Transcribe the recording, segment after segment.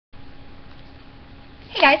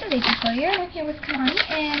Hey guys, it's AGChloe here, and I'm here with Kamani,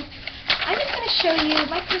 and I'm just going to show you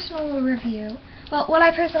my personal review. Well, what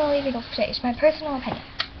I personally think of Saige, my personal opinion.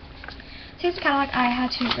 So here's the catalog. I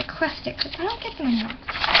had to request it because I don't get them anymore.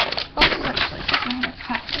 Well, this is actually my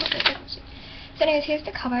request. So anyways, here's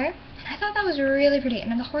the cover. I thought that was really pretty,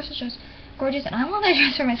 and then the horse is just gorgeous, and I want that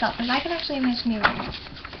dress for myself because I can actually imagine me wearing it.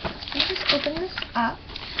 Let's just open this up.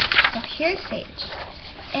 So here's Saige.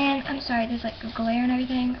 And I'm sorry, there's like a glare and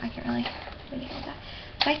everything. I can't really hear that.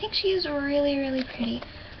 But I think she is really, really pretty.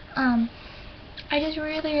 I just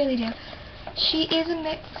really, really do. She is a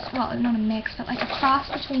mix, well, not a mix, but like a cross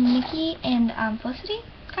between Nikki and Felicity,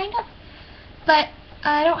 kind of. But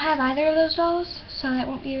I don't have either of those dolls, so that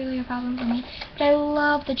won't be really a problem for me. But I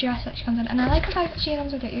love the dress that she comes in, and I like the fact that she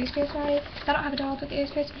comes with her ears pierced already. I don't have a doll with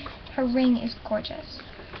ears pierced. Her ring is gorgeous.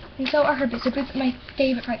 And so are her boots. Her boots are my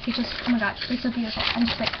favorite part. They just, oh my god, they're so beautiful. I'm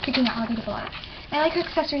just like freaking out how beautiful they are. I like her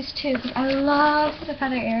accessories too, because I love the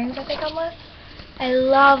feather earrings that they come with. I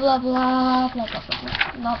love, love, love, love, love, love,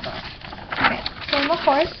 love, love them. Okay, so the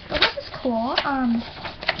horse. The horse is cool. I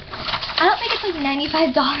don't think it's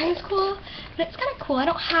like $95 cool, but it's kind of cool. I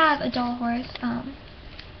don't have a doll horse.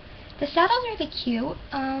 The saddle's really cute.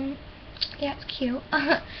 Yeah, it's cute.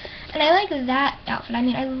 And I like that outfit. I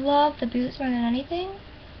mean, I love the boots more than anything.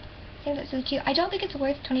 I think that's so cute. I don't think it's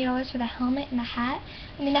worth $20 for the helmet and the hat.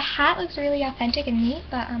 I mean, the hat looks really authentic and neat,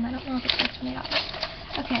 but I don't know if it's worth $20.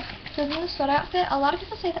 Okay, so then the sweater outfit. A lot of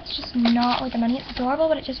people say that's just not worth the money. It's adorable,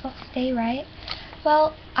 but it just won't stay right.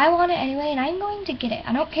 Well, I want it anyway, and I'm going to get it.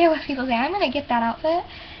 I don't care what people say. I'm going to get that outfit,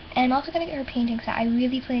 and I'm also going to get her painting set. I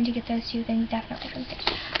really plan to get those two things definitely from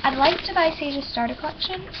Saige. I'd like to buy Saige's starter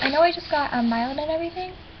collection. I know I just got Violet and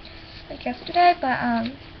everything, like yesterday, but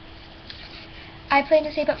I plan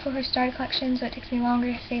to save up for her starter collection, so it takes me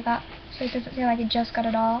longer to save up, so it doesn't feel like I just got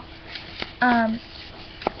it all.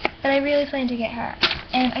 But I really plan to get her.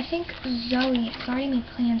 And I think Zoe has already made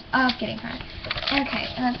plans of getting her. Okay,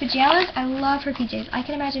 and then pajamas, I love her PJs. I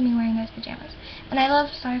can imagine me wearing those pajamas. And I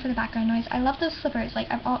love, sorry for the background noise, I love those slippers.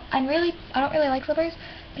 Like, I don't really like slippers,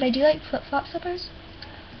 but I do like flip-flop slippers.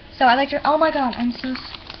 So I liked her. Oh my god, I'm sorry.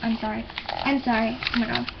 Oh my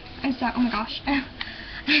god. Oh my gosh.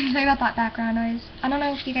 I'm sorry about that background noise. I don't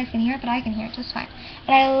know if you guys can hear it, but I can hear it just fine.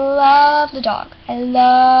 And I love the dog. I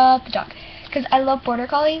love the dog. Because I love border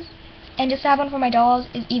collies, and just to have one for my dolls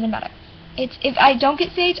is even better. If I don't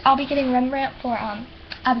get Saige, I'll be getting Rembrandt for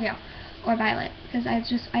Abigail or Violet, because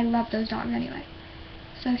I love those dogs anyway.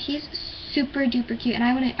 So he's super duper cute, and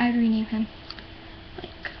I would rename him.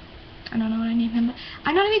 Like, I don't know what I name him, but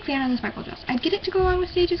I'm not a big fan of the sparkle dress. I'd get it to go along with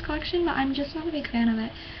Saige's collection, but I'm just not a big fan of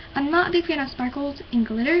it. I'm not a big fan of sparkles and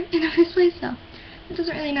glitter in the first place, so it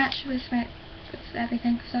doesn't really match with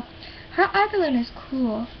everything. So her eye balloon is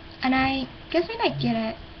cool, and I guess I might get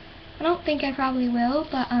it. I don't think I probably will,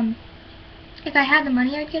 but if I had the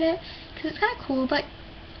money, I'd get it, because it's kind of cool, but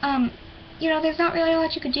you know, there's not really a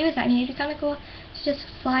lot you could do with that. I mean, it'd be kind of cool to just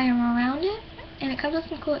fly around it, and it comes with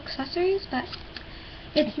some cool accessories, but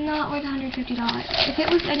it's not worth $150. If it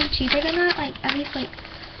was any cheaper than that, like at least like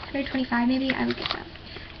 $125 maybe, I would get that.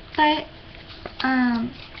 But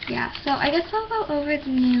yeah, so I guess I'll go over the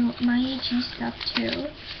new My AG stuff too.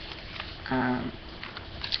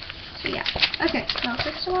 So yeah. Okay, so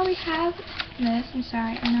first of all we have this. I'm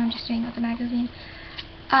sorry, I know I'm just doing it with the magazine.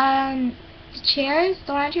 The chairs,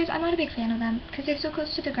 the lounge chairs, I'm not a big fan of them because they're so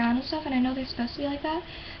close to the ground and stuff, and I know they're supposed to be like that,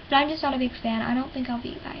 but I'm just not a big fan. I don't think I'll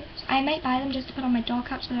be buying it. I might buy them just to put on my doll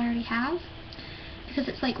couch that I already have, because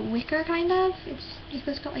it's like wicker kind of. You're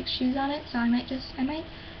supposed to put like shoes on it, so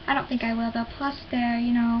I don't think I will though. Plus they're,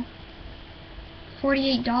 you know,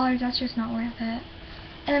 $48, that's just not worth it.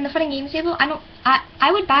 And then the fun and games table,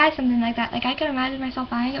 I would buy something like that. Like, I could imagine myself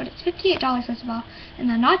buying it, but it's $58 first of all. And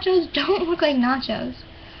the nachos don't look like nachos.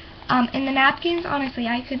 And the napkins, honestly,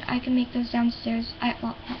 I could make those downstairs.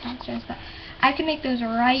 Well, not downstairs, but I could make those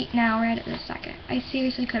right now, right at this second. I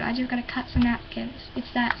seriously could. I just gotta cut some napkins.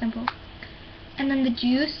 It's that simple. And then the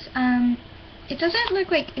juice, it doesn't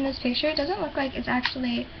look like, in this picture, it doesn't look like it's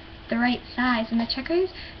actually the right size. And the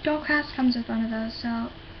checkers, Dollcraft comes with one of those, so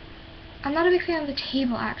I'm not a big fan of the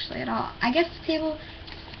table actually at all. I guess the table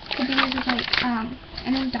could be used as like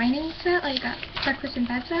a dining set, like a breakfast and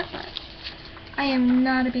bed set, but I am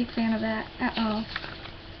not a big fan of that at all.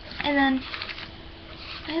 And then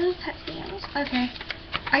I love pet stands. Okay,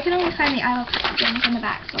 I can only find the I love pet stands on the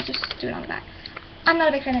back, so I'll just do it on the back. I'm not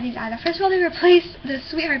a big fan of these either. First of all, they replaced the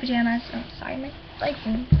Sweetheart pajamas. Oh, sorry, my leg's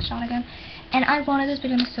been shot again. And I wanted those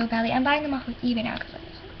pajamas so badly. I'm buying them off of eBay now because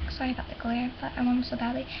I'm sorry about the glare, but I want them so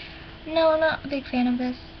badly. No, I'm not a big fan of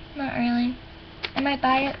this. Not really. I might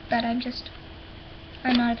buy it, but I'm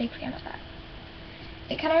not a big fan of that.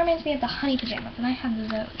 it kind of reminds me of the honey pajamas, and I have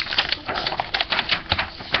those.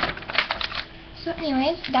 So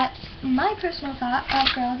anyways, that's my personal thought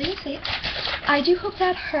of Girl of the Estates. I do hope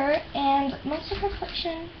that her and most of her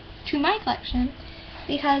collection to my collection,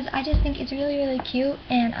 because I just think it's really, really cute,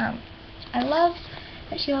 and I love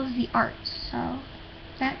that she loves the art. So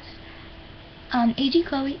that's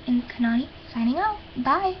AGChloe and Kanani signing out.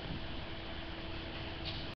 Bye!